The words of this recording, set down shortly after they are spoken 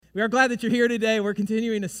We are glad that you're here today. We're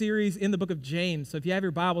continuing a series in the book of James. So if you have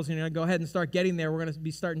your Bibles, go ahead and start getting there. We're going to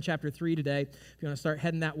be starting chapter 3 today if you want to start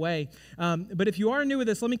heading that way. But if you are new with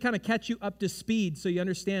this, let me kind of catch you up to speed so you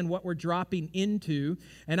understand what we're dropping into.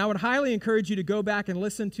 And I would highly encourage you to go back and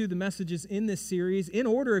listen to the messages in this series in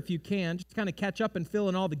order if you can, just kind of catch up and fill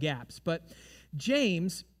in all the gaps. But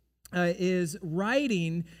James is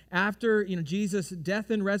writing after Jesus' death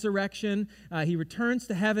and resurrection. He returns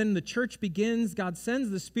to heaven. The church begins. God sends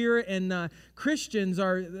the Spirit, and Christians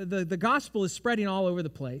are the gospel is spreading all over the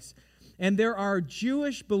place. And there are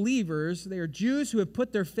Jewish believers. They are Jews who have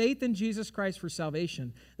put their faith in Jesus Christ for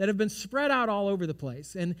salvation that have been spread out all over the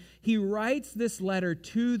place. And he writes this letter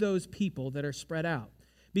to those people that are spread out.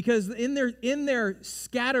 Because in their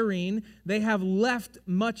scattering, they have left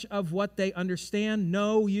much of what they understand,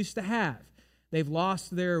 know, used to have. They've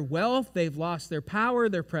lost their wealth, they've lost their power,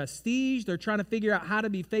 their prestige, they're trying to figure out how to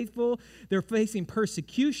be faithful, they're facing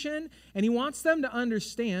persecution, and he wants them to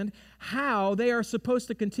understand how they are supposed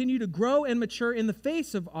to continue to grow and mature in the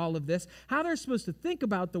face of all of this, how they're supposed to think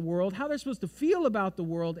about the world, how they're supposed to feel about the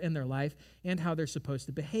world and their life, and how they're supposed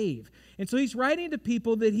to behave. And so he's writing to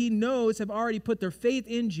people that he knows have already put their faith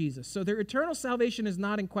in Jesus. So their eternal salvation is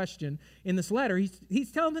not in question in this letter.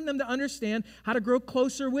 He's telling them to understand how to grow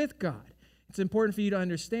closer with God. It's important for you to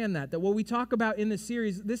understand that what we talk about in this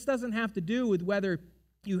series, this doesn't have to do with whether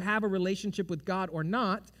you have a relationship with God or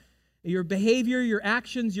not. Your behavior, your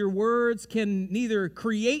actions, your words can neither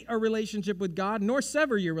create a relationship with God nor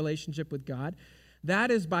sever your relationship with God.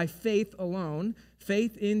 That is by faith alone,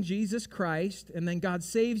 faith in Jesus Christ, and then God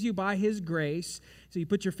saves you by His grace. So you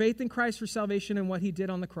put your faith in Christ for salvation and what He did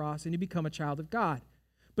on the cross, and you become a child of God.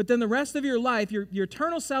 But then the rest of your life, your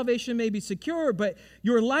eternal salvation may be secure, but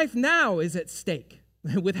your life now is at stake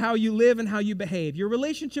with how you live and how you behave. Your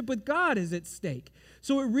relationship with God is at stake.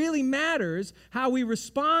 So it really matters how we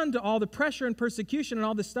respond to all the pressure and persecution and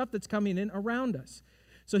all the stuff that's coming in around us.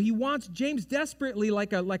 So he wants, James desperately,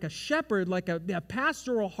 like a shepherd, like a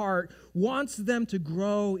pastoral heart, wants them to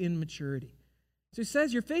grow in maturity. So he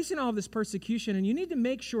says, you're facing all of this persecution, and you need to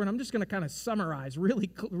make sure, and I'm just going to kind of summarize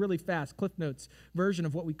really fast, Cliff Notes version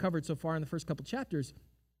of what we covered so far in the first couple chapters.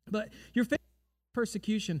 But you're facing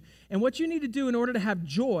persecution, and what you need to do in order to have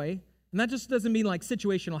joy, and that just doesn't mean like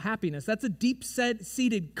situational happiness. That's a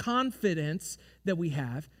deep-seated confidence that we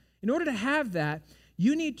have. In order to have that,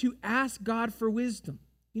 you need to ask God for wisdom.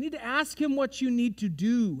 You need to ask Him what you need to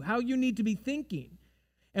do, how you need to be thinking.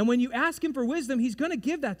 And when you ask Him for wisdom, He's going to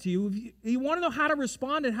give that to you. If you want to know how to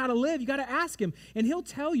respond and how to live, you got to ask Him, and He'll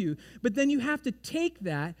tell you. But then you have to take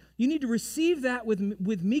that. You need to receive that with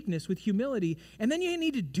meekness, with humility, and then you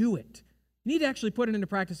need to do it. You need to actually put it into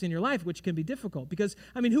practice in your life, which can be difficult. Because,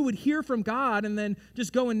 who would hear from God and then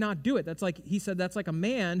just go and not do it? That's like, he said, that's like a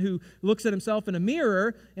man who looks at himself in a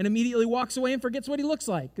mirror and immediately walks away and forgets what he looks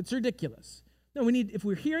like. It's ridiculous. No, if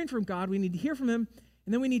we're hearing from God, we need to hear from Him,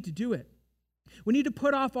 and then we need to do it. We need to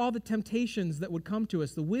put off all the temptations that would come to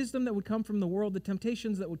us, the wisdom that would come from the world, the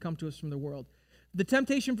temptations that would come to us from the world. The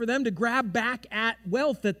temptation for them to grab back at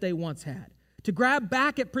wealth that they once had, to grab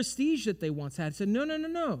back at prestige that they once had. Said, no.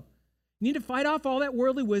 You need to fight off all that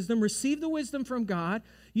worldly wisdom, receive the wisdom from God.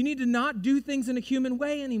 You need to not do things in a human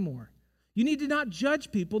way anymore. You need to not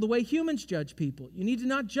judge people the way humans judge people. You need to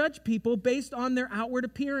not judge people based on their outward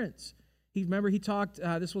appearance. Remember he talked,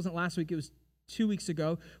 this wasn't last week, it was 2 weeks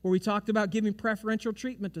ago, where we talked about giving preferential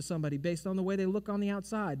treatment to somebody based on the way they look on the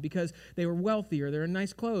outside because they were wealthy or they're in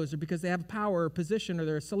nice clothes or because they have power or position or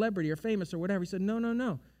they're a celebrity or famous or whatever. He said,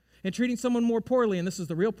 no. And treating someone more poorly, and this is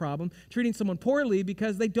the real problem, treating someone poorly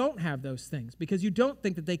because they don't have those things, because you don't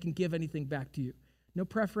think that they can give anything back to you. No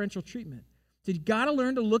preferential treatment. So you got to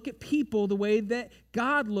learn to look at people the way that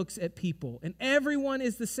God looks at people, and everyone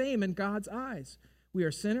is the same in God's eyes. We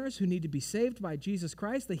are sinners who need to be saved by Jesus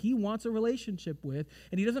Christ that He wants a relationship with,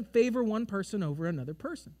 and He doesn't favor one person over another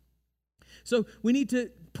person. So we need to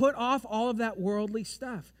put off all of that worldly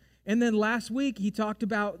stuff. And then last week, he talked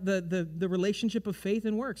about the relationship of faith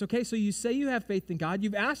and works. Okay, so you say you have faith in God.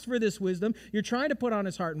 You've asked for this wisdom. You're trying to put on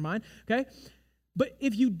His heart and mind. Okay, but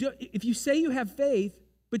if you say you have faith,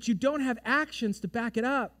 but you don't have actions to back it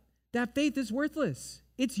up, that faith is worthless.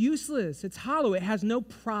 It's useless. It's hollow. It has no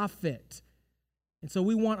profit. And so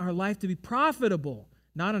we want our life to be profitable,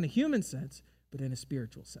 not in a human sense, but in a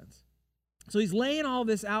spiritual sense. So he's laying all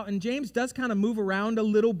this out, and James does kind of move around a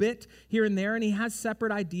little bit here and there, and he has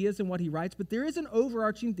separate ideas in what he writes, but there is an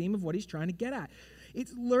overarching theme of what he's trying to get at.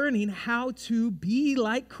 It's learning how to be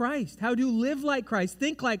like Christ, how to live like Christ,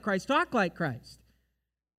 think like Christ, talk like Christ.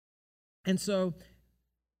 And so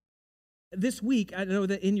this week, I know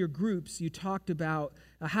that in your groups, you talked about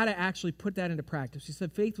how to actually put that into practice. You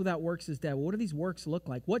said faith without works is dead. Well, what do these works look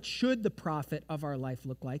like? What should the profit of our life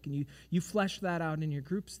look like? And you fleshed that out in your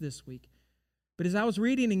groups this week. But as I was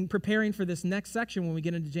reading and preparing for this next section, when we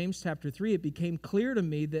get into James chapter 3, it became clear to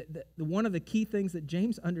me that one of the key things that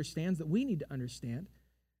James understands that we need to understand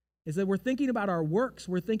is that we're thinking about our works,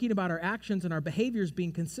 we're thinking about our actions and our behaviors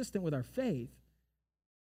being consistent with our faith.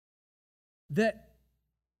 That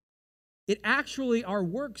our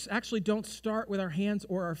works actually don't start with our hands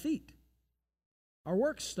or our feet. Our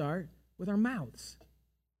works start with our mouths.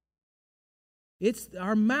 It's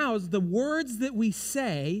our mouths, the words that we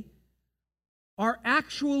say are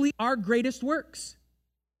actually our greatest works.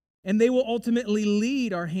 And they will ultimately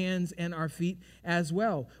lead our hands and our feet as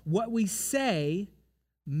well. What we say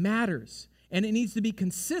matters. And it needs to be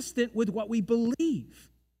consistent with what we believe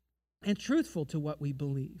and truthful to what we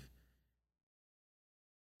believe.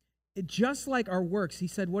 Just like our works, he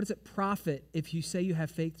said, what does it profit if you say you have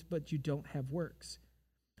faith but you don't have works?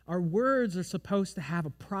 Our words are supposed to have a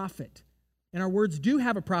profit. And our words do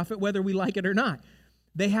have a profit whether we like it or not.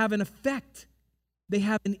 They have an effect. They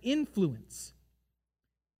have an influence.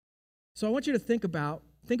 So I want you to think about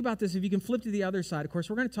this. If you can flip to the other side, of course,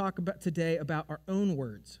 we're going to talk about today about our own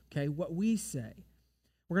words, okay, what we say.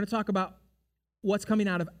 We're going to talk about what's coming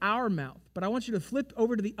out of our mouth. But I want you to flip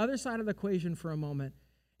over to the other side of the equation for a moment.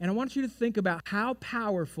 And I want you to think about how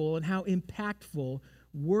powerful and how impactful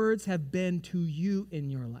words have been to you in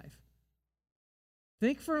your life.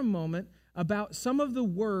 Think for a moment about some of the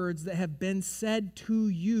words that have been said to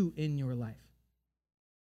you in your life.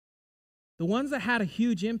 The ones that had a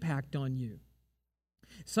huge impact on you.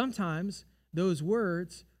 Sometimes those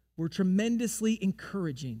words were tremendously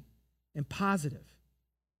encouraging and positive.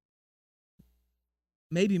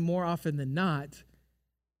 Maybe more often than not,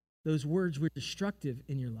 those words were destructive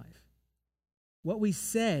in your life. What we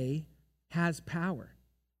say has power.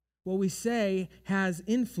 What we say has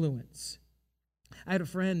influence. I had a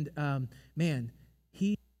friend,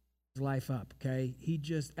 he blew his life up, okay? He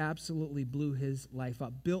just absolutely blew his life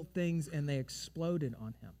up, built things, and they exploded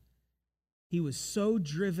on him. He was so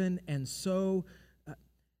driven and so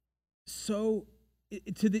to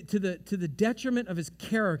the detriment of his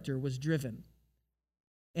character was driven.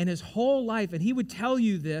 And his whole life, and he would tell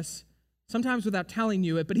you this, sometimes without telling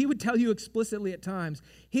you it, but he would tell you explicitly at times,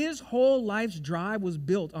 his whole life's drive was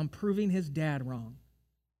built on proving his dad wrong.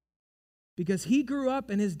 Because he grew up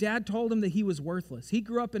and his dad told him that he was worthless. He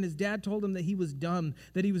grew up and his dad told him that he was dumb,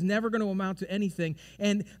 that he was never going to amount to anything.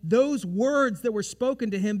 And those words that were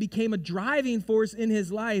spoken to him became a driving force in his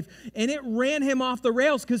life. And it ran him off the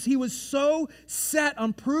rails because he was so set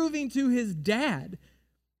on proving to his dad,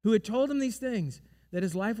 who had told him these things, that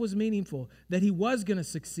his life was meaningful, that he was going to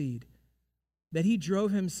succeed, that he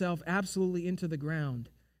drove himself absolutely into the ground,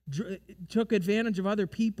 took advantage of other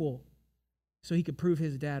people so he could prove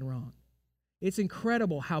his dad wrong. It's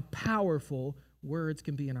incredible how powerful words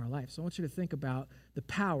can be in our life. So I want you to think about the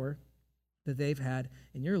power that they've had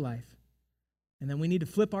in your life. And then we need to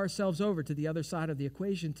flip ourselves over to the other side of the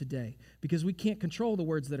equation today, because we can't control the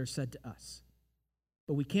words that are said to us.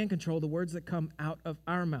 But we can control the words that come out of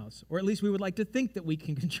our mouths. Or at least we would like to think that we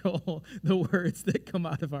can control the words that come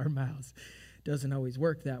out of our mouths. It doesn't always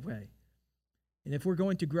work that way. And if we're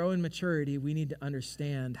going to grow in maturity, we need to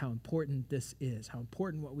understand how important this is, how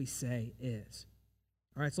important what we say is.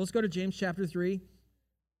 All right, so let's go to James chapter 3.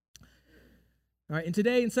 All right, and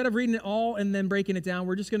today, instead of reading it all and then breaking it down,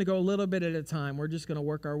 we're just going to go a little bit at a time. We're just going to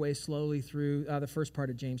work our way slowly through the first part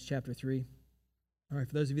of James chapter 3. All right,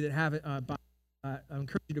 for those of you that have it, I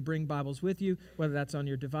encourage you to bring Bibles with you, whether that's on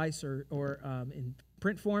your device or in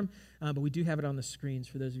print form, but we do have it on the screens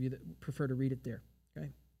for those of you that prefer to read it there. Okay,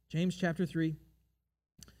 James chapter 3.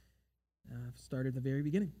 Started at the very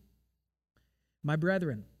beginning. My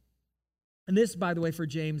brethren. And this, by the way, for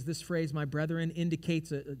James, this phrase, my brethren,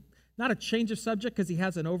 indicates not a change of subject because he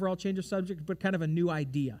has an overall change of subject, but kind of a new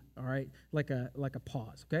idea, all right? Like a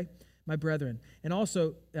pause, okay? My brethren. And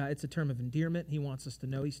also, it's a term of endearment. He wants us to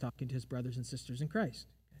know he's talking to his brothers and sisters in Christ.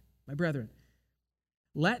 Okay? My brethren,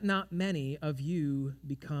 let not many of you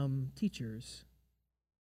become teachers,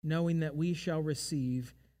 knowing that we shall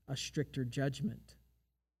receive a stricter judgment.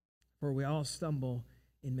 For we all stumble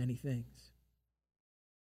in many things.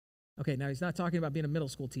 Okay, now he's not talking about being a middle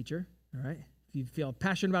school teacher, all right? If you feel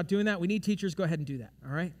passionate about doing that, we need teachers, go ahead and do that,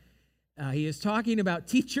 all right? He is talking about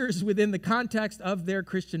teachers within the context of their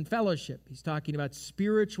Christian fellowship. He's talking about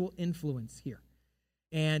spiritual influence here.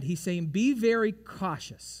 And he's saying, be very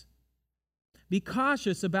cautious. Be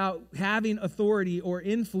cautious about having authority or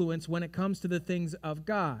influence when it comes to the things of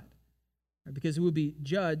God, right? Because it will be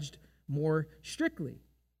judged more strictly.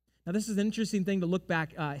 Now, this is an interesting thing to look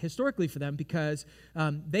back historically for them because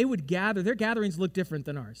they would gather, their gatherings look different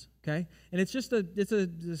than ours, okay? And it's just a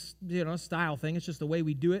style thing. It's just the way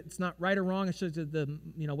we do it. It's not right or wrong. It's just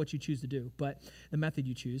what you choose to do, but the method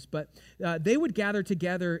you choose. But they would gather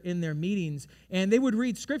together in their meetings, and they would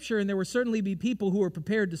read Scripture, and there would certainly be people who were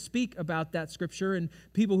prepared to speak about that Scripture, and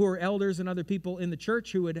people who were elders and other people in the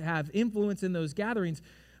church who would have influence in those gatherings.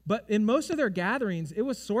 But in most of their gatherings, it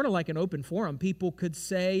was sort of like an open forum. People could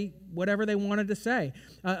say whatever they wanted to say.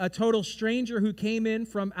 A total stranger who came in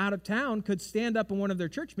from out of town could stand up in one of their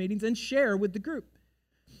church meetings and share with the group.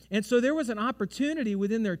 And so there was an opportunity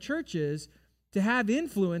within their churches to have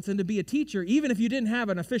influence and to be a teacher, even if you didn't have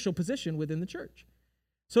an official position within the church.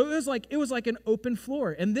 So it was like an open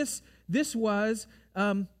floor. And this was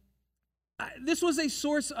a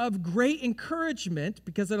sourse of great encouragement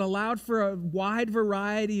because it allowed for a wide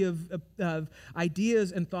variety of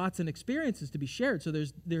ideas and thoughts and experiences to be shared. So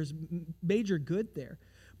there's major good there.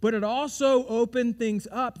 But it also opened things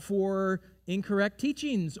up for incorrect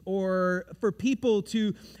teachings or for people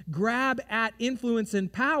to grab at influence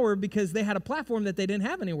and power because they had a platform that they didn't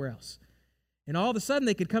have anywhere else. And all of a sudden,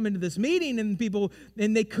 they could come into this meeting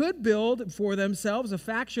and they could build for themselves a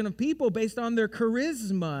faction of people based on their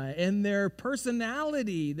charisma and their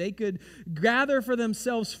personality. They could gather for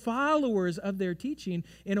themselves followers of their teaching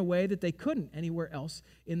in a way that they couldn't anywhere else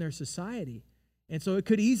in their society. And so it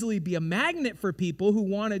could easily be a magnet for people who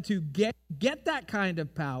wanted to get that kind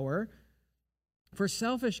of power for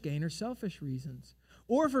selfish gain or selfish reasons.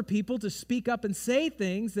 Or for people to speak up and say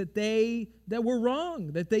things that were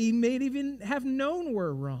wrong, that they may even have known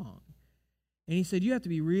were wrong. And he said, you have to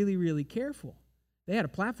be really, really careful. They had a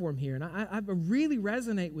platform here, and I really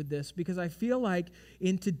resonate with this because I feel like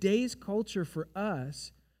in today's culture for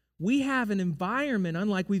us, we have an environment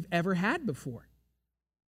unlike we've ever had before,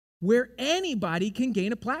 where anybody can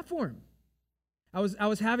gain a platform. I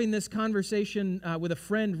was having this conversation with a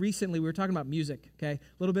friend recently. We were talking about music, okay? A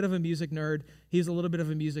little bit of a music nerd. He's a little bit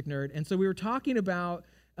of a music nerd. And so we were talking about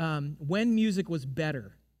when music was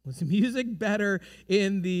better. Was music better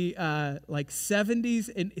in the 70s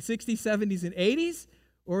and 60s, 70s, and 80s?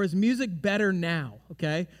 Or is music better now,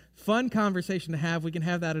 okay? Fun conversation to have. We can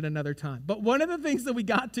have that at another time. But one of the things that we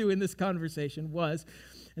got to in this conversation was,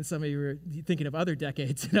 and some of you were thinking of other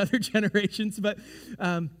decades and other generations, but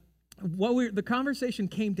the conversation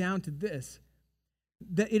came down to this,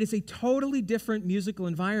 that it is a totally different musical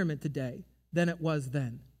environment today than it was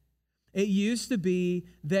then. It used to be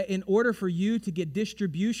that in order for you to get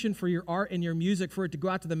distribution for your art and your music, for it to go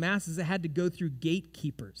out to the masses, it had to go through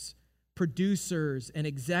gatekeepers, producers, and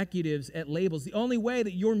executives at labels. The only way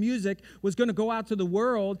that your music was going to go out to the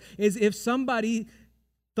world is if somebody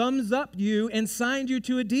thumbs up you and signed you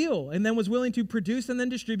to a deal and then was willing to produce and then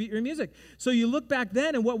distribute your music. So you look back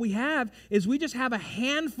then and what we have is we just have a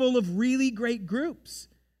handful of really great groups.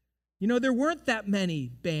 You know, there weren't that many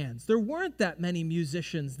bands. There weren't that many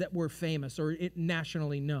musicians that were famous or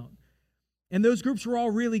nationally known. And those groups were all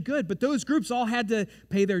really good, but those groups all had to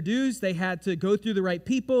pay their dues. They had to go through the right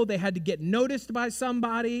people. They had to get noticed by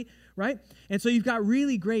somebody, right? And so you've got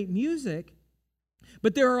really great music.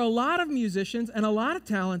 But there are a lot of musicians and a lot of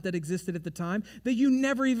talent that existed at the time that you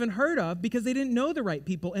never even heard of because they didn't know the right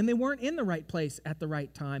people and they weren't in the right place at the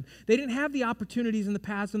right time. They didn't have the opportunities and the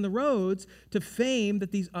paths and the roads to fame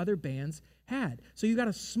that these other bands had. So you got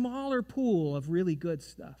a smaller pool of really good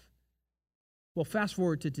stuff. Well, fast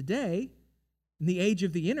forward to today, in the age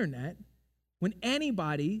of the internet, when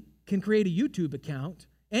anybody can create a YouTube account,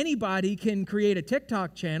 anybody can create a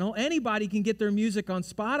TikTok channel. Anybody can get their music on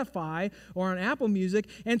Spotify or on Apple Music.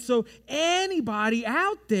 And so anybody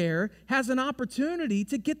out there has an opportunity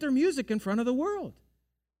to get their music in front of the world.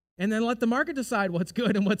 And then let the market decide what's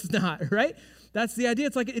good and what's not, right? That's the idea.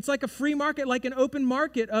 It's like a free market, like an open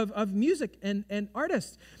market of music and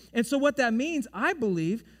artists. And so what that means, I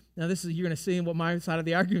believe, now you're going to see what my side of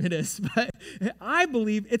the argument is, but I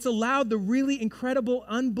believe it's allowed the really incredible,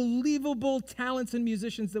 unbelievable talents and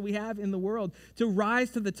musicians that we have in the world to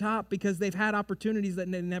rise to the top because they've had opportunities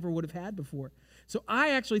that they never would have had before. So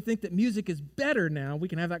I actually think that music is better now. We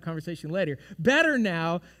can have that conversation later. Better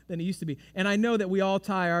now than it used to be. And I know that we all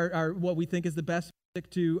tie our what we think is the best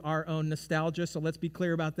to our own nostalgia, so let's be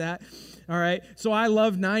clear about that. All right, so I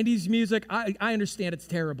love 90s music. I understand it's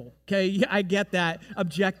terrible, okay? I get that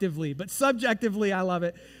objectively, but subjectively, I love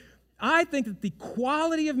it. I think that the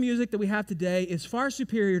quality of music that we have today is far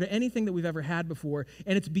superior to anything that we've ever had before,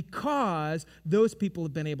 and it's because those people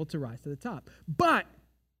have been able to rise to the top. But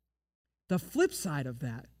the flip side of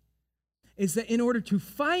that is that in order to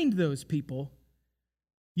find those people,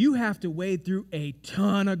 you have to wade through a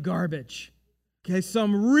ton of garbage. Okay,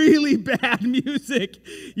 some really bad music.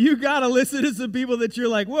 You got to listen to some people that you're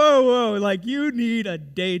like, whoa, like you need a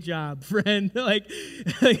day job, friend. like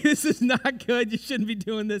this is not good. You shouldn't be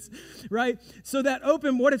doing this, right? So that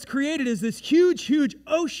what it's created is this huge, huge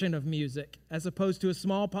ocean of music as opposed to a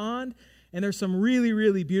small pond. And there's some really,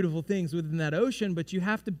 really beautiful things within that ocean, but you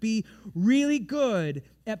have to be really good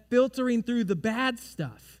at filtering through the bad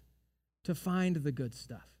stuff to find the good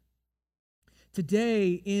stuff.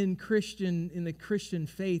 Today in the Christian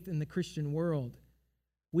faith, in the Christian world,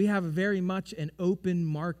 we have very much an open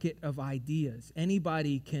market of ideas.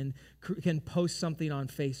 Anybody can post something on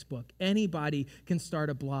Facebook. Anybody can start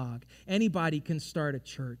a blog. Anybody can start a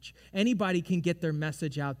church. Anybody can get their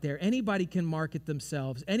message out there. Anybody can market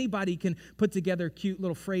themselves. Anybody can put together cute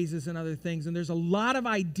little phrases and other things. And there's a lot of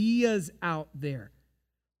ideas out there.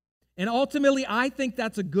 And ultimately, I think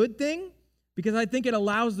that's a good thing because I think it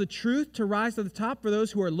allows the truth to rise to the top for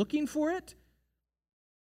those who are looking for it.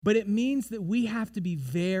 But it means that we have to be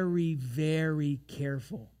very, very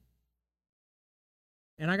careful.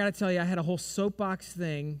 And I got to tell you, I had a whole soapbox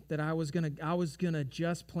thing that I was gonna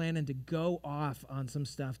just planning to go off on some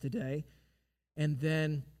stuff today. And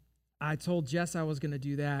then I told Jess I was going to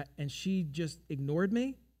do that, and she just ignored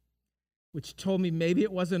me, which told me maybe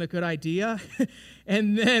it wasn't a good idea.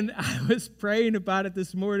 And then I was praying about it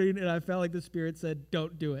this morning, and I felt like the Spirit said,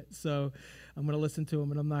 don't do it. So I'm going to listen to him,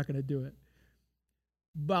 and I'm not going to do it.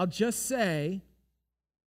 But I'll just say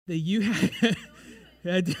that you have...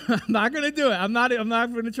 I'm not going to do it. I'm not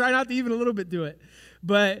going to try not to even a little bit do it.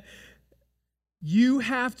 But you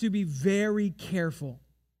have to be very careful.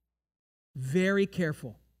 Very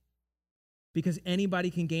careful. Because anybody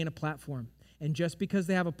can gain a platform. And just because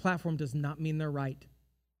they have a platform does not mean they're right.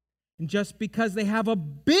 And just because they have a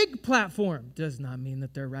big platform does not mean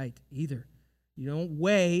that they're right either. You don't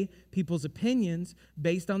weigh people's opinions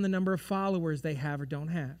based on the number of followers they have or don't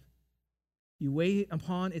have. You weigh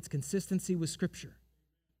upon its consistency with Scripture.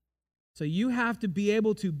 So you have to be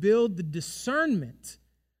able to build the discernment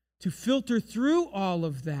to filter through all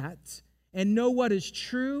of that and know what is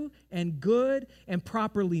true and good and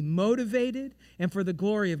properly motivated and for the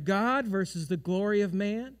glory of God versus the glory of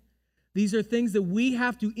man. These are things that we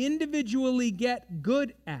have to individually get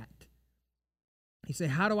good at. You say,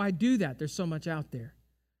 how do I do that? There's so much out there.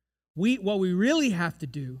 What we really have to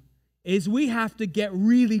do is we have to get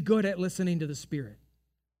really good at listening to the Spirit.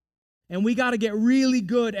 And we got to get really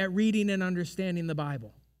good at reading and understanding the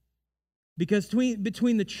Bible. Because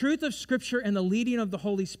between the truth of Scripture and the leading of the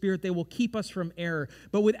Holy Spirit, they will keep us from error.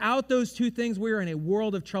 But without those two things, we are in a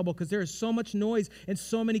world of trouble because there is so much noise and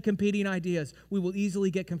so many competing ideas. We will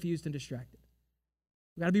easily get confused and distracted.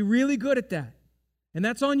 We've got to be really good at that. And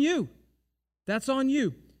that's on you. That's on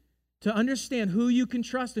you to understand who you can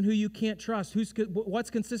trust and who you can't trust, what's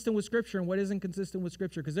consistent with Scripture and what isn't consistent with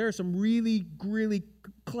Scripture, because there are some really, really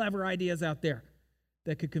clever ideas out there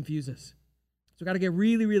that could confuse us. So we've got to get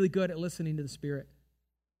really, really good at listening to the Spirit.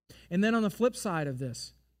 And then on the flip side of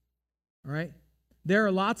this, all right, there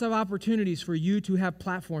are lots of opportunities for you to have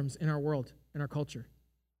platforms in our world, in our culture.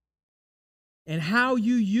 And how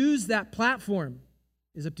you use that platform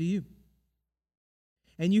is up to you.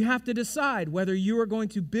 And you have to decide whether you are going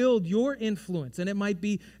to build your influence. And it might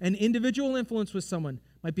be an individual influence with someone.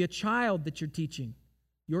 It might be a child that you're teaching,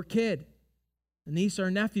 your kid, a niece or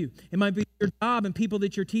a nephew. It might be your job and people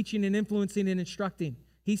that you're teaching and influencing and instructing.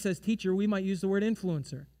 He says teacher, we might use the word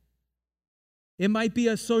influencer. It might be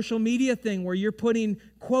a social media thing where you're putting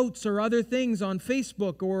quotes or other things on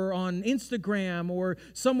Facebook or on Instagram or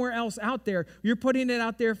somewhere else out there. You're putting it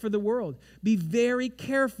out there for the world. Be very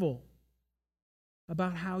careful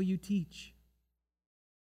about how you teach.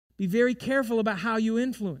 Be very careful about how you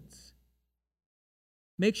influence.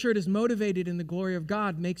 Make sure it is motivated in the glory of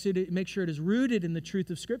God. Make sure it is rooted in the truth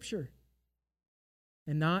of Scripture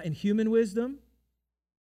and not in human wisdom,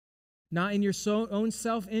 not in your own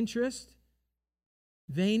self-interest,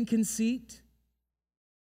 vain conceit,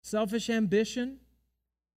 selfish ambition.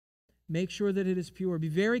 Make sure that it is pure. Be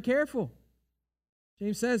very careful.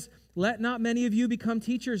 James says, let not many of you become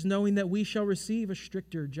teachers, knowing that we shall receive a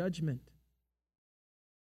stricter judgment.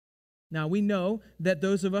 Now, we know that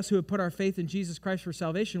those of us who have put our faith in Jesus Christ for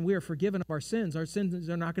salvation, we are forgiven of our sins. Our sins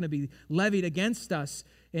are not going to be levied against us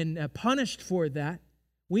and punished for that.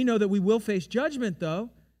 We know that we will face judgment, though,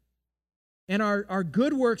 and our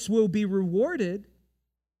good works will be rewarded,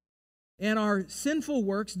 and our sinful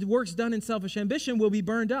works, the works done in selfish ambition, will be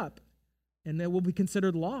burned up, and they will be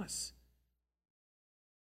considered loss.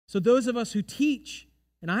 So those of us who teach,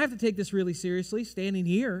 and I have to take this really seriously, standing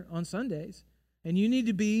here on Sundays, and you need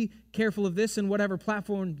to be careful of this in whatever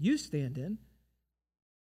platform you stand in.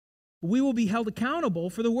 We will be held accountable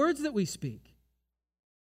for the words that we speak.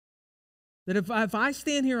 That if I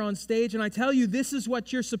stand here on stage and I tell you this is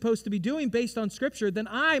what you're supposed to be doing based on Scripture, then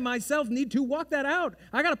I myself need to walk that out.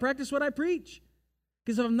 I got to practice what I preach.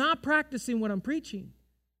 Because if I'm not practicing what I'm preaching,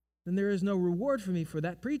 then there is no reward for me for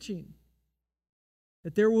that preaching.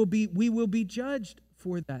 That we will be judged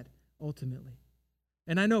for that ultimately.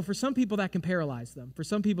 And I know for some people that can paralyze them. For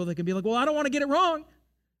some people they can be like, well, I don't want to get it wrong,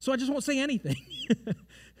 so I just won't say anything.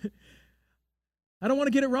 I don't want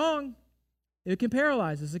to get it wrong. It can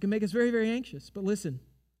paralyze us. It can make us very, very anxious. But listen,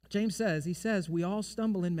 James says, he says, we all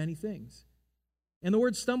stumble in many things. And the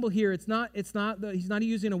word stumble here, he's not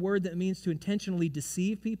using a word that means to intentionally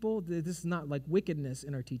deceive people. This is not like wickedness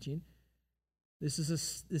in our teaching. This is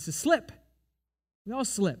a slip. We all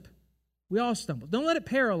slip. We all stumble. Don't let it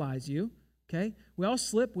paralyze you, okay? We all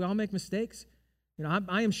slip. We all make mistakes. You know,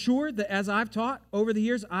 I am sure that as I've taught over the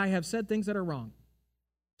years, I have said things that are wrong.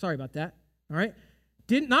 Sorry about that, all right?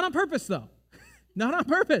 Not on purpose, though. Not on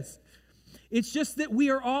purpose. It's just that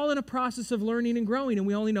we are all in a process of learning and growing, and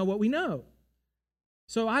we only know what we know.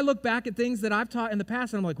 So I look back at things that I've taught in the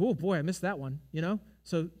past, and I'm like, oh, boy, I missed that one, you know?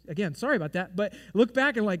 So, again, sorry about that. But look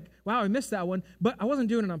back and like, wow, I missed that one. But I wasn't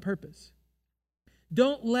doing it on purpose.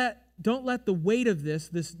 Don't let the weight of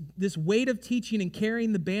this weight of teaching and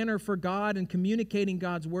carrying the banner for God and communicating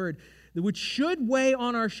God's word, which should weigh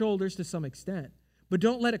on our shoulders to some extent, but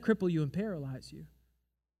don't let it cripple you and paralyze you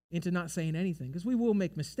into not saying anything, because we will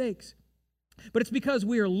make mistakes. But it's because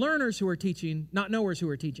we are learners who are teaching, not knowers who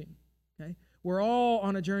are teaching, okay? We're all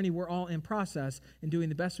on a journey. We're all in process and doing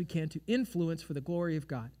the best we can to influence for the glory of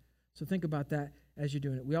God. So think about that as you're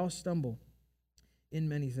doing it. We all stumble in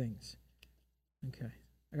many things. Okay.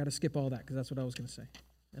 I got to skip all that because that's what I was going to say,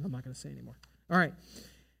 and I'm not going to say anymore. All right.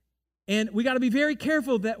 And we got to be very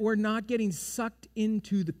careful that we're not getting sucked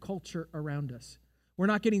into the culture around us. We're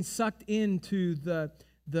not getting sucked into the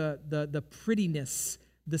prettiness,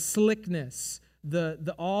 the slickness,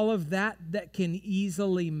 the all of that can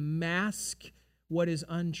easily mask what is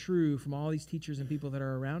untrue from all these teachers and people that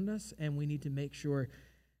are around us. And we need to make sure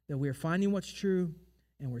that we're finding what's true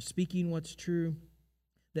and we're speaking what's true,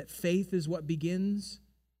 that faith is what begins.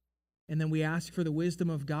 And then we ask for the wisdom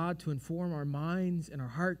of God to inform our minds and our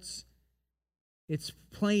hearts. It's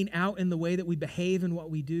playing out in the way that we behave and what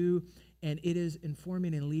we do, and it is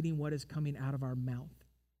informing and leading what is coming out of our mouth.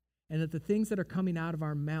 And that the things that are coming out of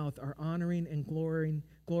our mouth are honoring and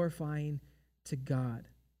glorifying to God.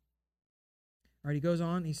 All right, he goes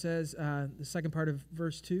on. He says, the second part of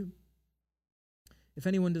verse 2, if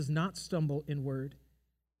anyone does not stumble in word,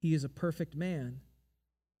 he is a perfect man,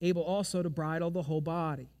 able also to bridle the whole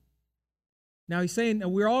body. Now he's saying that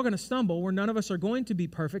we're all going to stumble, where none of us are going to be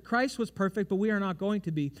perfect. Christ was perfect, but we are not going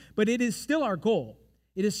to be. But it is still our goal.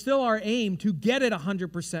 It is still our aim to get it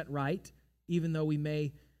 100% right, even though we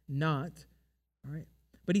may not. All right.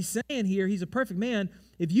 But he's saying here, he's a perfect man.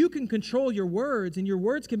 If you can control your words, and your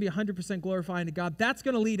words can be 100% glorifying to God, that's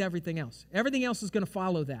going to lead everything else. Everything else is going to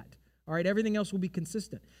follow that. All right. Everything else will be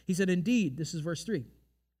consistent. He said, indeed, this is verse 3.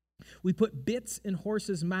 We put bits in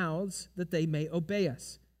horses' mouths that they may obey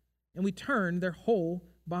us, and we turn their whole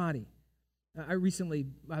body. I recently,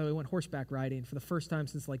 by the way, went horseback riding for the first time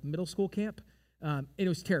since like middle school camp. It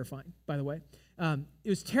was terrifying, by the way. It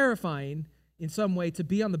was terrifying in some way to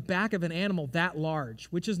be on the back of an animal that large,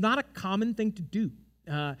 which is not a common thing to do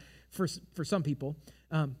for some people.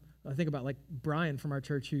 I think about like Brian from our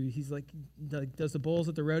church, who he's like does the bulls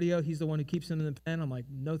at the rodeo. He's the one who keeps them in the pen. I'm like,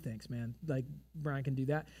 no thanks, man. Like Brian can do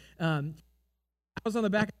that. I was on the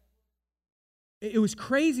back. It was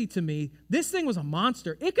crazy to me. This thing was a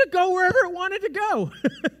monster. It could go wherever it wanted to go.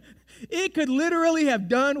 It could literally have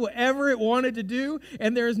done whatever it wanted to do,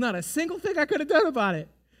 and there is not a single thing I could have done about it.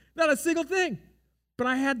 Not a single thing. But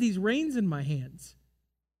I had these reins in my hands.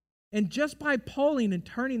 And just by pulling and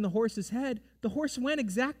turning the horse's head, the horse went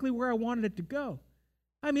exactly where I wanted it to go.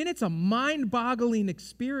 I mean, it's a mind-boggling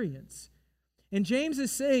experience. And James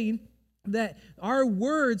is saying that our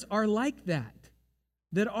words are like that.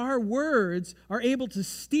 That our words are able to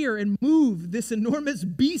steer and move this enormous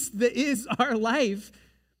beast that is our life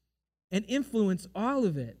and influence all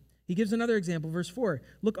of it. He gives another example, verse 4.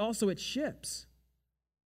 Look also at ships.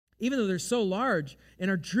 Even though they're so large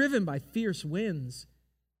and are driven by fierce winds,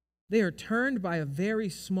 they are turned by a very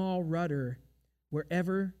small rudder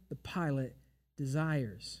wherever the pilot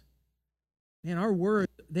desires. Man, our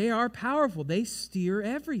words, they are powerful. They steer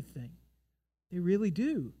everything. They really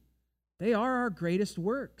do. They are our greatest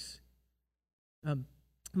works.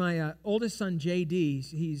 My oldest son, J.D.,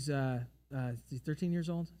 he's he's 13 years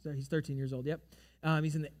old. He's 13 years old, yep.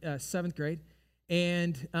 He's in the 7th grade.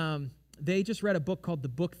 And they just read a book called The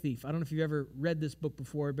Book Thief. I don't know if you've ever read this book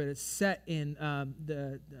before, but it's set in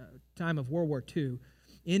the time of World War II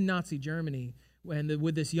in Nazi Germany,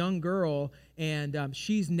 with this young girl, and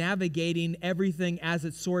she's navigating everything as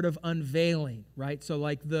it's sort of unveiling, right? So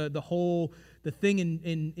like the thing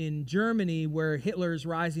in Germany where Hitler's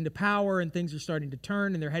rising to power and things are starting to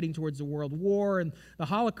turn and they're heading towards the World War and the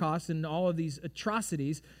Holocaust and all of these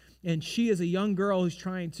atrocities. And she is a young girl who's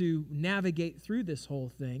trying to navigate through this whole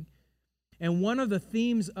thing. And one of the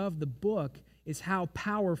themes of the book is how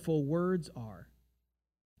powerful words are.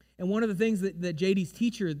 And one of the things that JD's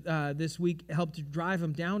teacher this week helped to drive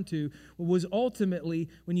him down to was ultimately,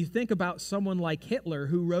 when you think about someone like Hitler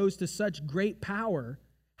who rose to such great power,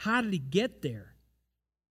 how did he get there?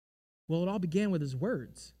 Well, it all began with his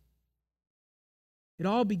words. It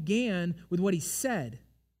all began with what he said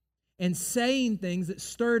and saying things that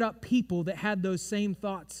stirred up people that had those same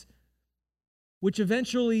thoughts, which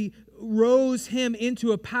eventually rose him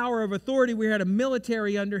into a power of authority. We had a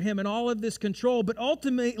military under him and all of this control, but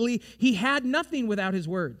ultimately he had nothing without his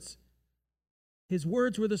words. His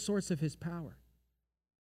words were the source of his power.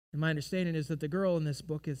 And my understanding is that the girl in this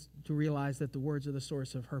book is to realize that the words are the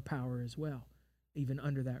source of her power as well, even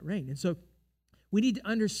under that reign. And so we need to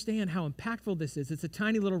understand how impactful this is. It's a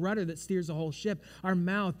tiny little rudder that steers the whole ship. Our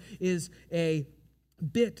mouth is a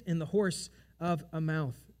bit in the horse of a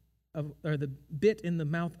mouth, or the bit in the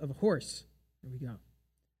mouth of a horse. There we go.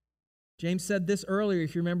 James said this earlier,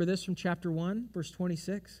 if you remember this from chapter 1, verse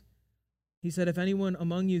 26. He said, if anyone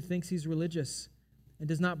among you thinks he's religious and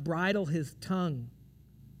does not bridle his tongue,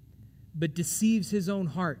 but deceives his own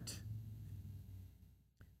heart,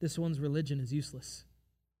 this one's religion is useless.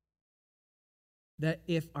 That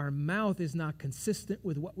if our mouth is not consistent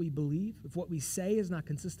with what we believe, if what we say is not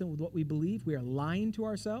consistent with what we believe, we are lying to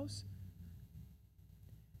ourselves,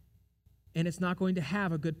 and it's not going to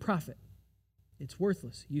have a good profit. It's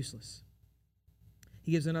worthless, useless.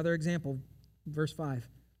 He gives another example, verse 5.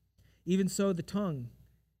 Even so, the tongue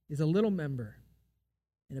is a little member,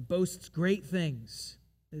 and it boasts great things.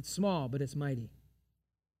 It's small, but it's mighty.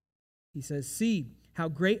 He says, see how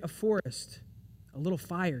great a forest a little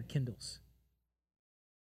fire kindles.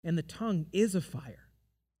 And the tongue is a fire,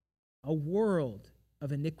 a world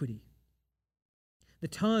of iniquity. The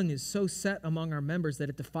tongue is so set among our members that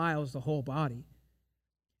it defiles the whole body.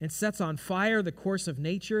 It sets on fire the course of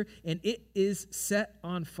nature, and it is set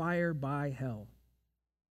on fire by hell.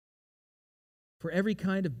 For every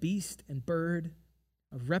kind of beast and bird,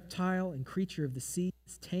 of reptile and creature of the sea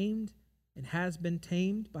is tamed and has been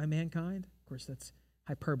tamed by mankind. Of course, that's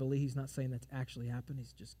hyperbole. He's not saying that's actually happened.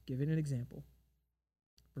 He's just giving an example.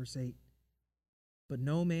 Verse 8, but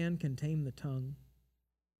no man can tame the tongue.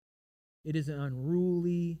 It is an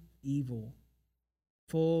unruly evil,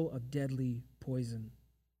 full of deadly poison.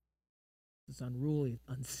 It's unruly,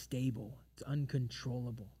 unstable, it's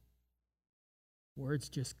uncontrollable. Words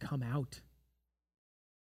just come out.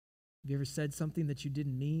 Have you ever said something that you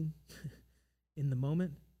didn't mean in the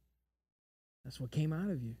moment? That's what came out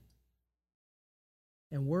of you.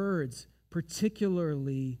 And words,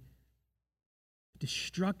 particularly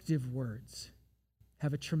destructive words,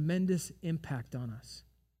 have a tremendous impact on us.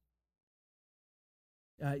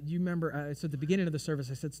 You remember, so at the beginning of the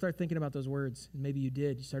service, I said, start thinking about those words. And maybe you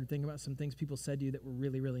did. You started thinking about some things people said to you that were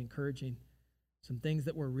really, really encouraging. Some things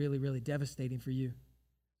that were really, really devastating for you.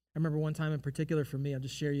 I remember one time in particular for me, I'll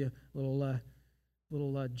just share you a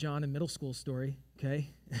little John in middle school story,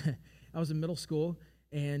 okay? I was in middle school,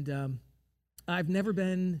 and I've never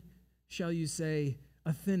been, shall you say,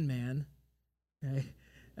 a thin man, okay?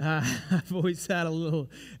 I've always had a little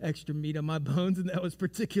extra meat on my bones, and that was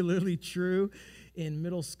particularly true in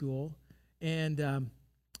middle school. And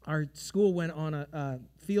our school went on a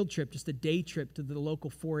field trip, just a day trip to the local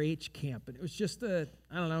 4-H camp. And it was just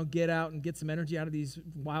get out and get some energy out of these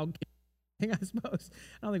wild kids, I suppose.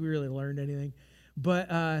 I don't think we really learned anything. But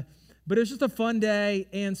it was just a fun day.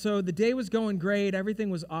 And so the day was going great. Everything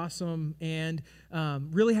was awesome. And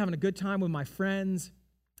really having a good time with my friends.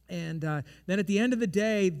 And then at the end of the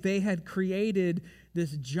day, they had created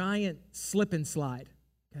this giant slip and slide,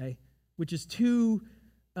 okay, which is too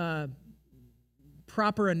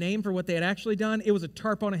proper a name for what they had actually done. It was a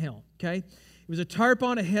tarp on a hill, okay? It was a tarp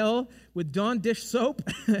on a hill with Dawn dish soap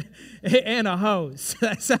and a hose.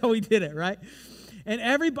 That's how we did it, right? And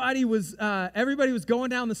everybody was going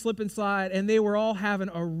down the slip and slide, and they were all having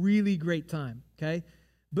a really great time, okay?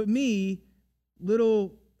 But me,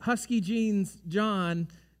 little husky jeans John,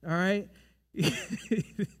 all right,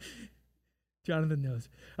 Jonathan knows.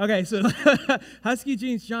 Okay, so Husky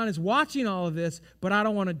Jeans John is watching all of this, but I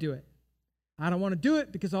don't want to do it. I don't want to do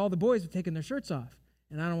it because all the boys have taken their shirts off,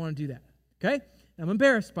 and I don't want to do that. Okay? I'm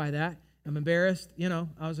embarrassed by that. I'm embarrassed. I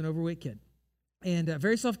was an overweight kid, and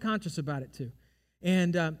very self-conscious about it too.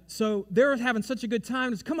 And so they're having such a good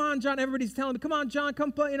time. It's, come on, John. Everybody's telling me, come on, John,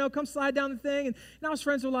 come slide down the thing. And I was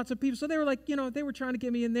friends with lots of people, so they were like, they were trying to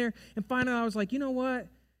get me in there. And finally, I was like, you know what?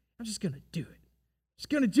 I'm just gonna do it. Just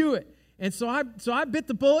gonna do it. And so I bit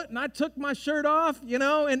the bullet and I took my shirt off,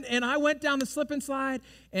 and I went down the slip and slide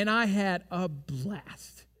and I had a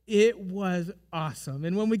blast. It was awesome.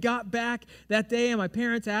 And when we got back that day and my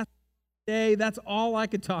parents asked me, that's all I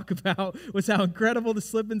could talk about was how incredible the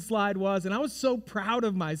slip and slide was. And I was so proud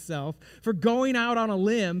of myself for going out on a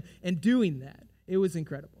limb and doing that. It was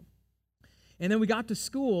incredible. And then we got to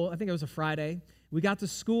school. I think it was a Friday. We got to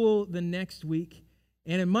school the next week.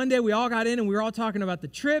 And on Monday, we all got in and we were all talking about the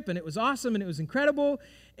trip, and it was awesome and it was incredible.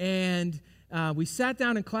 And we sat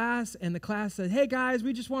down in class, and the class said, hey, guys,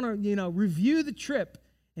 we just want to, review the trip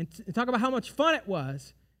and talk about how much fun it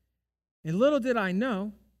was. And little did I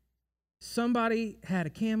know, somebody had a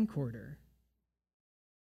camcorder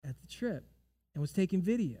at the trip and was taking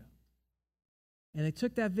video. And they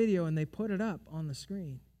took that video and they put it up on the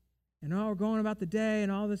screen. And all we're going about the day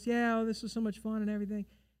and all this, this was so much fun and everything.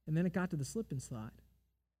 And then it got to the slip and slide.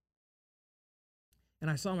 And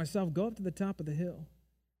I saw myself go up to the top of the hill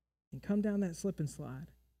and come down that slip and slide.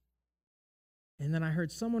 And then I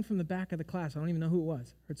heard someone from the back of the class, I don't even know who it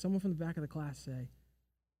was, heard someone from the back of the class say,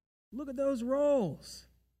 look at those rolls.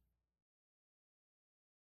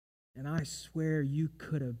 And I swear you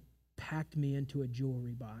could have packed me into a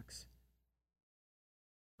jewelry box.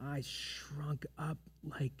 I shrunk up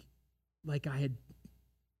like I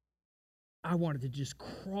wanted to just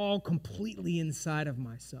crawl completely inside of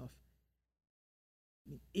myself.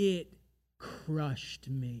 It crushed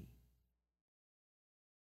me.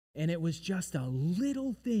 And it was just a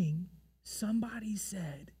little thing somebody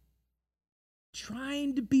said,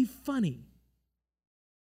 trying to be funny.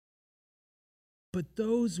 But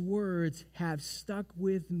those words have stuck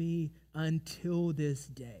with me until this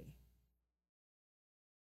day.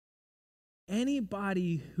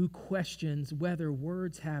 Anybody who questions whether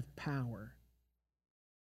words have power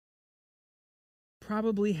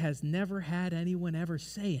probably has never had anyone ever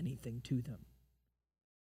say anything to them.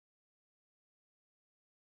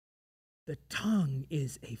 The tongue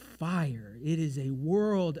is a fire. It is a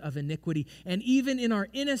world of iniquity. And even in our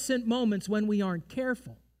innocent moments when we aren't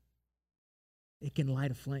careful, it can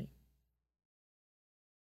light a flame.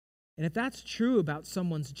 And if that's true about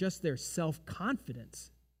someone's just their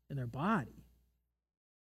self-confidence in their body,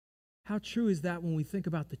 how true is that when we think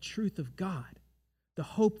about the truth of God, the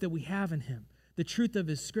hope that we have in Him, the truth of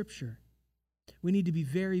His Scripture? We need to be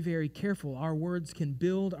very, very careful. Our words can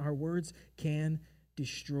build, our words can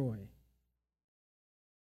destroy.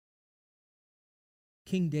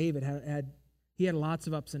 King David had lots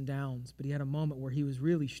of ups and downs, but he had a moment where he was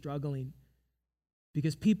really struggling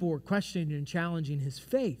because people were questioning and challenging his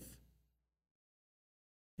faith.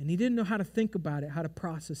 And he didn't know how to think about it, how to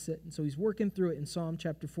process it. And so he's working through it in Psalm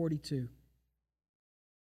chapter 42.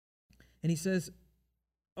 And he says,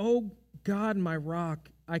 "Oh God, my rock,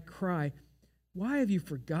 I cry, why have you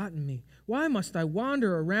forgotten me? Why must I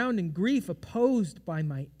wander around in grief, opposed by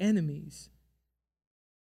my enemies?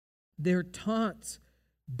 Their taunts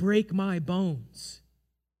break my bones."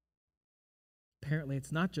 Apparently,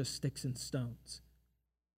 it's not just sticks and stones.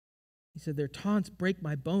 He said, "Their taunts break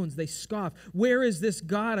my bones. They scoff. Where is this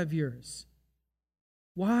God of yours?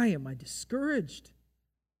 Why am I discouraged?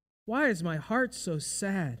 Why is my heart so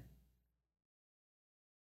sad?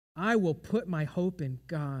 I will put my hope in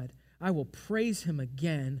God. I will praise Him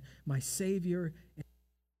again, my Savior."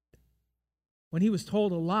 When he was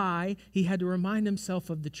told a lie, he had to remind himself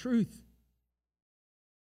of the truth.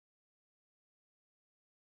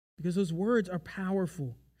 Because those words are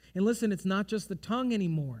powerful. And listen, it's not just the tongue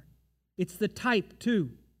anymore. It's the type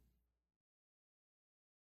too.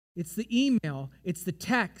 It's the email. It's the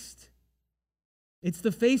text. It's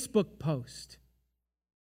the Facebook post.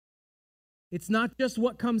 It's not just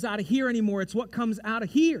what comes out of here anymore. It's what comes out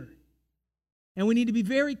of here. And we need to be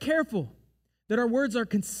very careful that our words are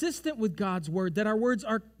consistent with God's word, that our words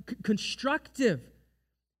are constructive,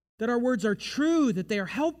 that our words are true, that they are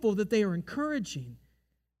helpful, that they are encouraging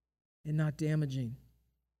and not damaging.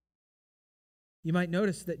 You might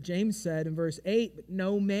notice that James said in verse 8, "But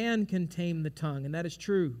no man can tame the tongue," and that is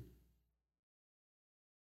true.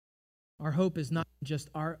 Our hope is not just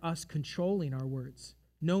us controlling our words.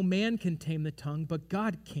 No man can tame the tongue, but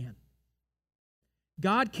God can.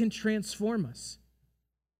 God can transform us.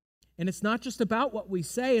 And it's not just about what we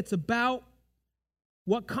say, it's about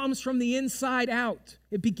what comes from the inside out.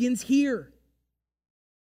 It begins here.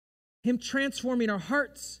 Him transforming our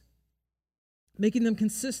hearts, making them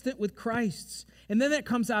consistent with Christ's. And then it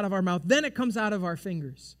comes out of our mouth. Then it comes out of our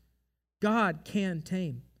fingers. God can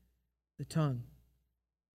tame the tongue.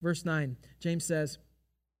 Verse 9, James says,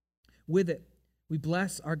 with it we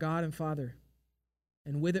bless our God and Father,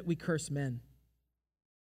 and with it we curse men,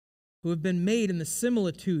 who have been made in the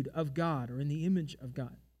similitude of God, or in the image of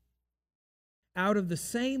God. Out of the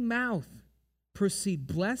same mouth proceed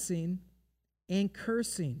blessing and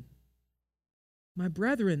cursing. My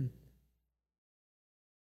brethren,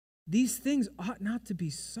 these things ought not to be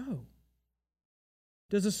so.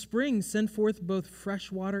 Does a spring send forth both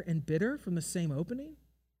fresh water and bitter from the same opening?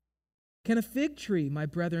 Can a fig tree, my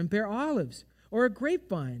brethren, bear olives, or a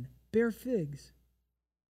grapevine bear figs?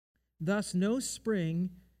 Thus no spring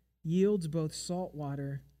yields both salt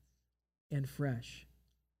water and fresh.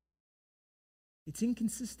 It's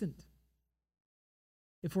inconsistent.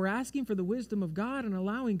 If we're asking for the wisdom of God and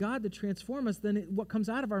allowing God to transform us, then what comes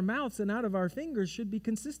out of our mouths and out of our fingers should be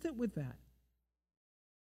consistent with that.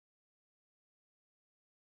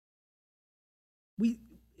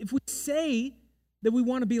 If we say that we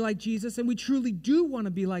want to be like Jesus, and we truly do want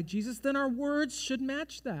to be like Jesus, then our words should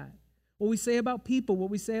match that. What we say about people,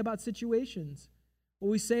 what we say about situations,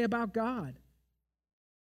 what we say about God.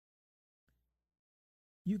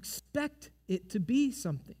 You expect it to be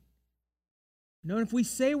something. And if we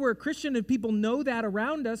say we're a Christian and people know that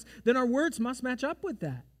around us, then our words must match up with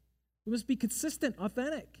that. We must be consistent,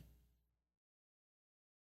 authentic.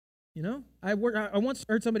 I once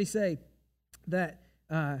heard somebody say that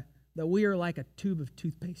we are like a tube of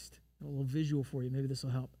toothpaste. A little visual for you. Maybe this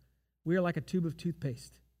will help. We are like a tube of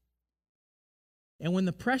toothpaste. And when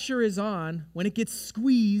the pressure is on, when it gets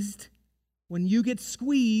squeezed, when you get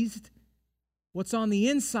squeezed, what's on the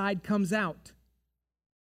inside comes out.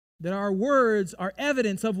 That our words are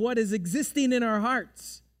evidence of what is existing in our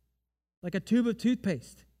hearts, like a tube of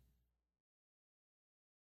toothpaste.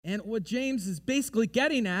 And what James is basically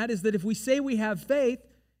getting at is that if we say we have faith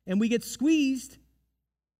and we get squeezed,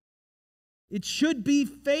 it should be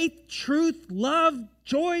faith, truth, love,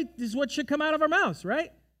 joy is what should come out of our mouths,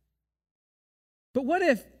 right? But what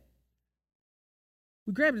if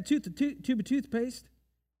we grabbed a tube of toothpaste,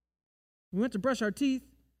 we went to brush our teeth,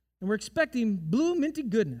 and we're expecting blue minty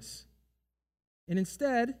goodness, and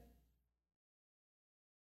instead,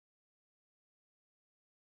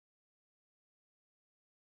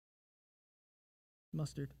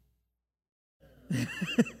 mustard.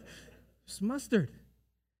 It's mustard.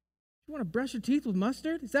 You want to brush your teeth with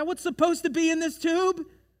mustard? Is that what's supposed to be in this tube?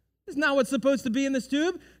 It's not what's supposed to be in this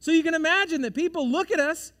tube. So you can imagine that people look at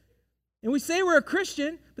us and we say we're a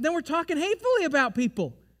Christian, but then we're talking hatefully about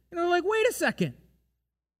people. And they're like, wait a second.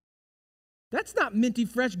 That's not minty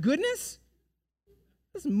fresh goodness.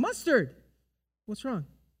 That's mustard. What's wrong?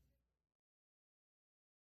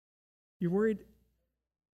 You're worried?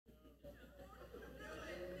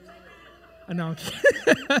 I know.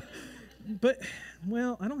 But,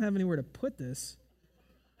 well, I don't have anywhere to put this.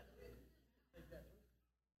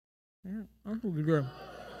 Yeah, I'm pretty good.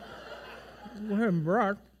 Go ahead and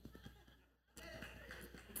brush.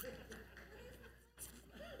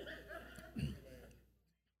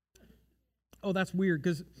 Oh, that's weird,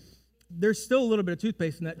 because there's still a little bit of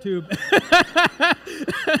toothpaste in that tube.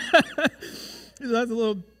 That's a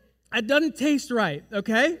little, it doesn't taste right,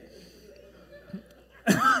 okay?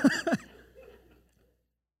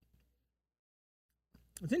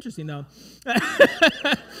 It's interesting, though.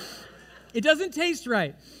 It doesn't taste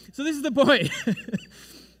right. So this is the point.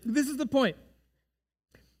 This is the point.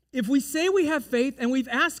 If we say we have faith and we've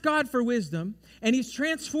asked God for wisdom, and He's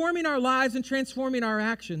transforming our lives and transforming our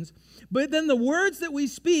actions, but then the words that we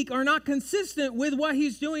speak are not consistent with what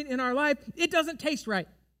He's doing in our life, it doesn't taste right.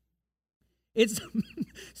 It's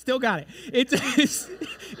still got it.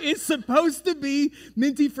 It's supposed to be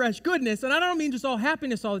minty fresh goodness. And I don't mean just all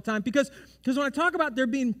happiness all the time, because when I talk about there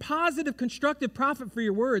being positive, constructive profit for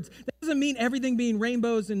your words, that doesn't mean everything being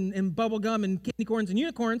rainbows and bubble gum and candy corns and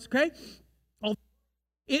unicorns, okay?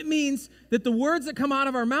 It means that the words that come out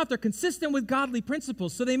of our mouth are consistent with godly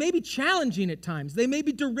principles. So they may be challenging at times. They may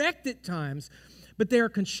be direct at times, but they are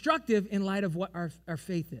constructive in light of what our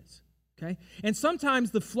faith is. Okay? And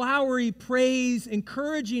sometimes the flowery praise,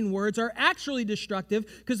 encouraging words are actually destructive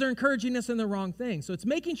because they're encouraging us in the wrong thing. So it's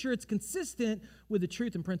making sure it's consistent with the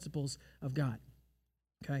truth and principles of God.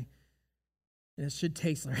 Okay? And it should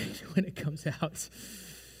taste right when it comes out.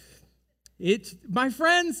 My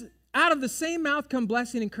friends, out of the same mouth come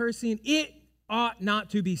blessing and cursing. It ought not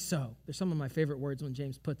to be so. They're some of my favorite words when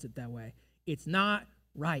James puts it that way. It's not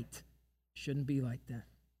right. Shouldn't be like that.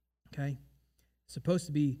 Okay? It's supposed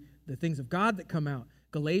to be the things of God that come out.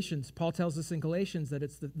 Galatians, Paul tells us in Galatians that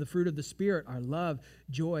it's the fruit of the Spirit are love,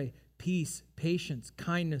 joy, peace, patience,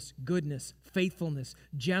 kindness, goodness, faithfulness,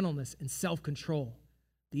 gentleness, and self-control.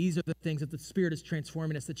 These are the things that the Spirit is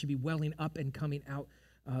transforming us that should be welling up and coming out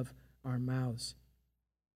of our mouths.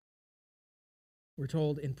 We're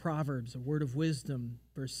told in Proverbs, a word of wisdom,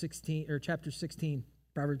 verse 16 or chapter 16,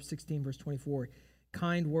 Proverbs 16, verse 24.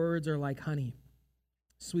 Kind words are like honey,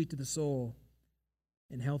 sweet to the soul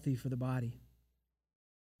and healthy for the body.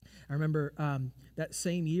 I remember that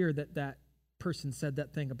same year that person said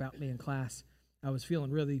that thing about me in class, I was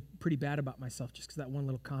feeling really pretty bad about myself just because that one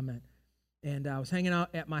little comment. And I was hanging out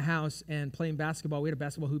at my house and playing basketball. We had a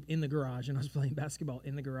basketball hoop in the garage, and I was playing basketball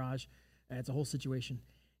in the garage. It's a whole situation.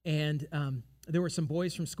 And there were some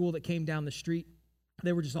boys from school that came down the street.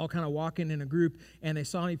 They were just all kind of walking in a group, and they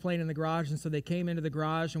saw me playing in the garage, and so they came into the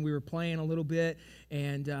garage, and we were playing a little bit.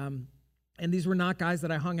 And these were not guys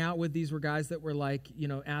that I hung out with. These were guys that were like,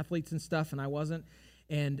 athletes and stuff, and I wasn't.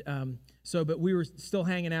 And but we were still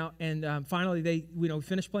hanging out. And finally, they,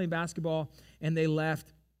 finished playing basketball, and they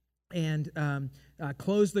left and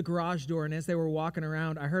closed the garage door. And as they were walking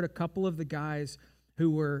around, I heard a couple of the guys who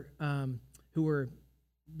were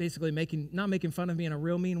basically not making fun of me in a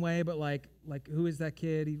real mean way, but like who is that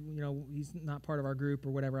kid? He's not part of our group or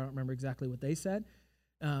whatever. I don't remember exactly what they said.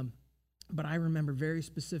 But I remember very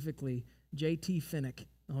specifically J.T. Finnick.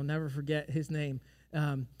 I'll never forget his name.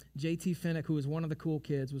 J.T. Finnick, who was one of the cool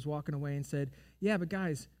kids, was walking away and said, "Yeah, but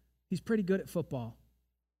guys, he's pretty good at football."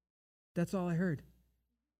 That's all I heard.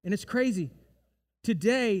 And it's crazy.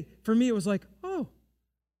 Today, for me, it was like, oh,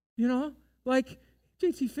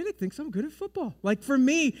 J.T. Finnick thinks I'm good at football. Like, for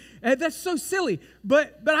me, that's so silly.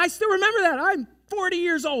 But I still remember that. I'm 40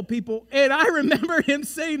 years old, people, and I remember him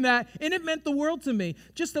saying that, and it meant the world to me.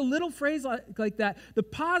 Just a little phrase like that. The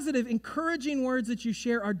positive, encouraging words that you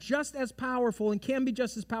share are just as powerful and can be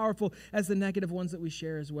just as powerful as the negative ones that we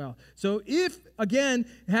share as well. So if, again,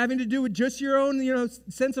 having to do with just your own,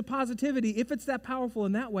 sense of positivity, if it's that powerful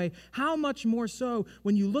in that way, how much more so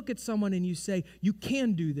when you look at someone and you say, you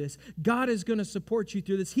can do this. God is going to support you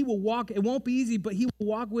through this. He will walk. It won't be easy, but he will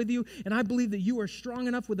walk with you, and I believe that you are strong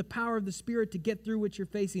enough with the power of the Spirit to get through what you're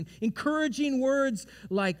facing. Encouraging words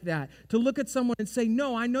like that. To look at someone and say,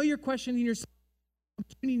 no, I know you're questioning yourself.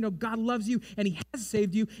 God loves you, and he has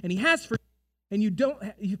saved you, and he has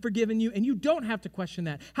forgiven you, and you don't have to question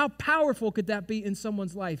that. How powerful could that be in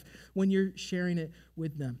someone's life when you're sharing it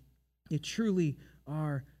with them? They truly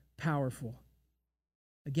are powerful.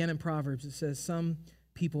 Again, in Proverbs, it says, some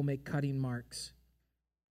people make cutting marks,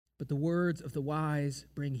 but the words of the wise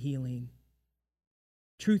bring healing.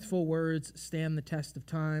 Truthful words stand the test of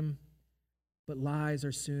time, but lies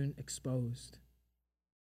are soon exposed.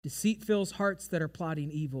 Deceit fills hearts that are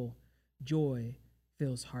plotting evil. Joy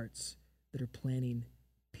fills hearts that are planning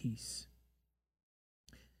peace.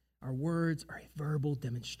 Our words are a verbal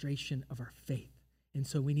demonstration of our faith. And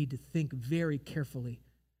so we need to think very carefully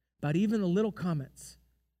about even the little comments.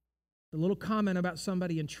 The little comment about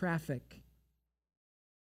somebody in traffic.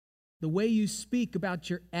 The way you speak about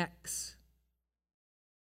your ex.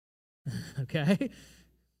 Okay?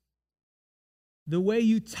 The way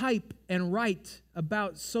you type and write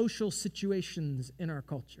about social situations in our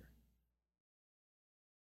culture.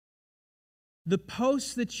 The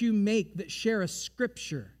posts that you make that share a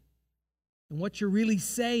scripture and what you're really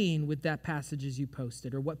saying with that passage as you post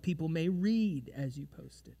it, or what people may read as you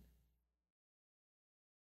post it.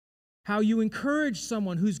 How you encourage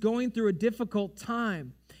someone who's going through a difficult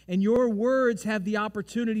time, and your words have the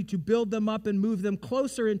opportunity to build them up and move them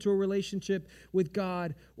closer into a relationship with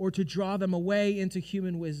God, or to draw them away into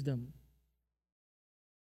human wisdom.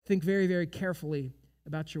 Think very, very carefully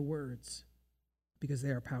about your words, because they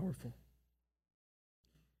are powerful.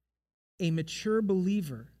 A mature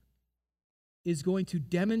believer is going to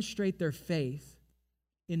demonstrate their faith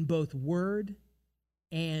in both word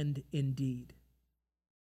and in deed.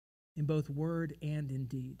 In both word and in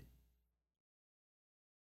deed.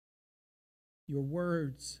 Your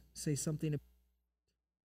words say something,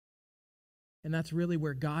 and that's really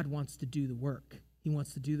where God wants to do the work. He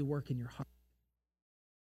wants to do the work in your heart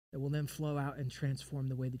that will then flow out and transform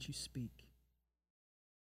the way that you speak.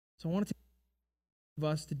 So I want to take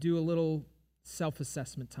us to do a little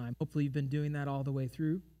self-assessment time. Hopefully you've been doing that all the way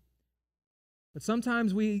through. But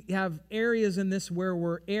sometimes we have areas in this where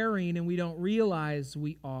we're erring and we don't realize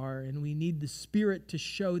we are, and we need the Spirit to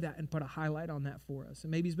show that and put a highlight on that for us.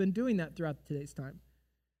 And maybe he's been doing that throughout today's time.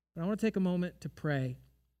 But I want to take a moment to pray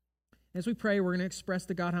As we pray, we're going to express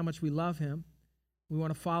to God how much we love him. We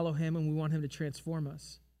want to follow him, and we want him to transform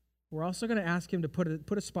us. We're also going to ask him to put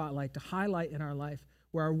a spotlight, to highlight in our life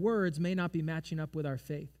where our words may not be matching up with our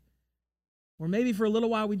faith. Or maybe for a little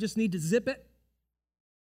while we just need to zip it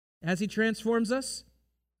as he transforms us.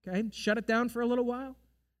 Okay? Shut it down for a little while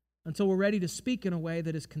until we're ready to speak in a way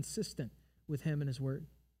that is consistent with him and his word.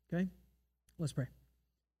 Okay? Let's pray.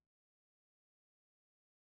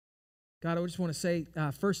 God, I just want to say,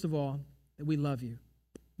 first of all, that we love you.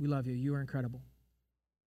 We love you. You are incredible.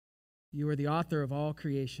 You are the author of all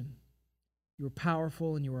creation. You are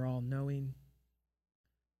powerful and you are all-knowing.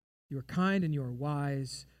 You are kind and you are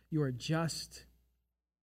wise. You are just.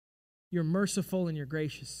 You're merciful and you're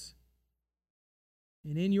gracious.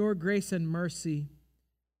 And in your grace and mercy,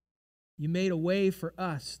 you made a way for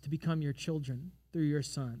us to become your children through your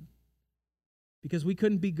Son. Because we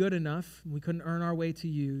couldn't be good enough, we couldn't earn our way to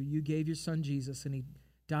you, you gave your Son Jesus, and he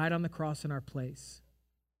died on the cross in our place.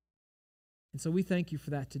 And so we thank you for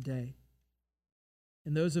that today.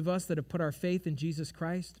 And those of us that have put our faith in Jesus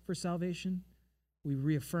Christ for salvation, we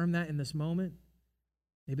reaffirm that in this moment.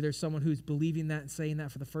 Maybe there's someone who's believing that and saying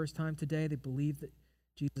that for the first time today. They believe that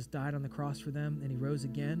Jesus died on the cross for them and he rose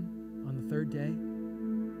again on the third day.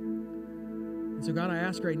 And so God, I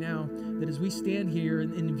ask right now that as we stand here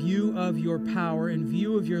in view of your power, in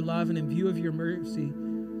view of your love, and in view of your mercy,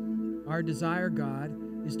 our desire, God,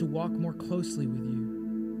 is to walk more closely with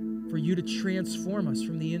you, for you to transform us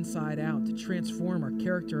from the inside out, to transform our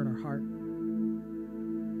character and our heart.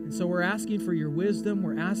 And so we're asking for your wisdom.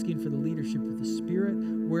 We're asking for the leadership of the Spirit.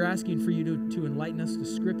 We're asking for you to enlighten us to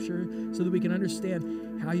Scripture so that we can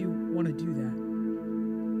understand how you want to do that.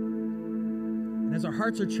 And as our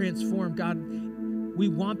hearts are transformed, God, we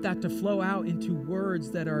want that to flow out into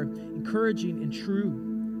words that are encouraging and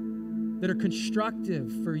true, that are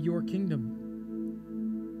constructive for your kingdom.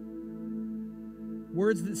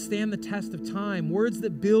 Words that stand the test of time, words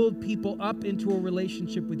that build people up into a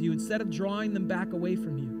relationship with you instead of drawing them back away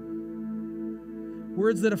from you.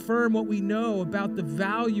 Words that affirm what we know about the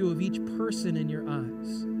value of each person in your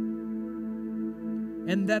eyes.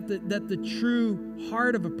 And that the true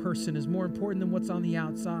heart of a person is more important than what's on the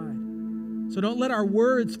outside. So don't let our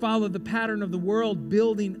words follow the pattern of the world,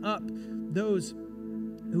 building up those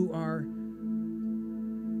who are,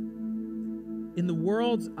 in the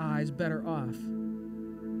world's eyes, better off,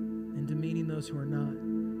 and demeaning those who are not.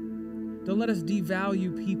 Don't let us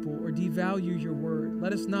devalue people or devalue your word.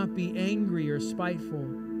 Let us not be angry or spiteful,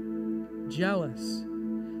 jealous.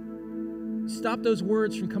 Stop those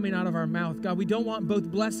words from coming out of our mouth. God, we don't want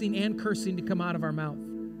both blessing and cursing to come out of our mouth.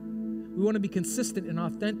 We want to be consistent and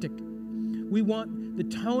authentic. We want the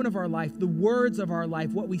tone of our life, the words of our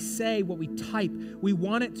life, what we say, what we type. We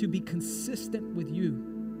want it to be consistent with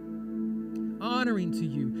you, honoring to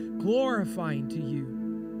you, glorifying to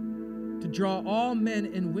you, to draw all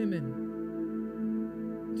men and women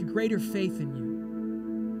to greater faith in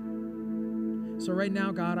you. So right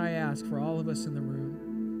now, God, I ask for all of us in the room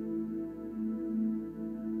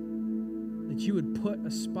that you would put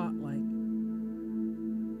a spotlight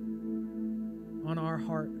on our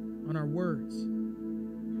heart, on our words.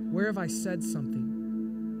 Where have I said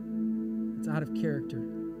something that's out of character?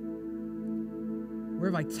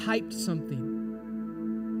 Where have I typed something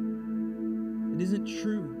that isn't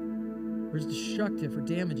true or is destructive or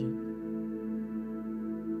damaging?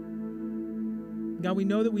 God, we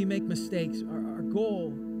know that we make mistakes. Our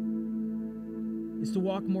goal is to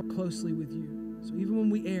walk more closely with you. So even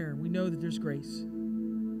when we err, we know that there's grace.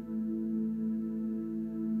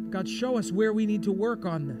 God, show us where we need to work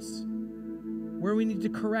on this, where we need to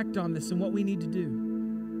correct on this, and what we need to do.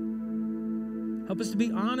 Help us to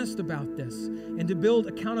be honest about this and to build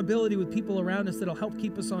accountability with people around us that'll help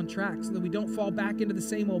keep us on track so that we don't fall back into the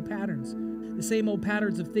same old patterns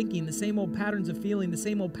of thinking, the same old patterns of feeling, the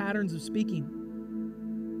same old patterns of speaking.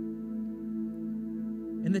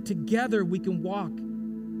 And that together we can walk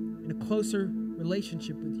in a closer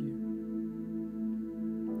relationship with you.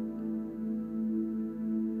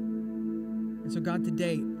 And so God,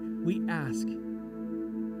 today we ask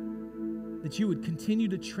that you would continue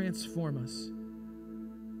to transform us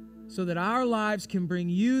so that our lives can bring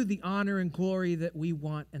you the honor and glory that we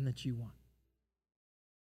want and that you want.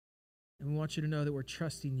 And we want you to know that we're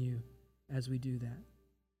trusting you as we do that.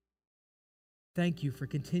 Thank you for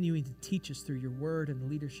continuing to teach us through your word and the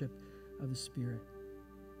leadership of the Spirit.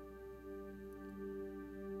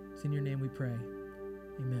 It's in your name we pray.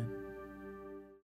 Amen.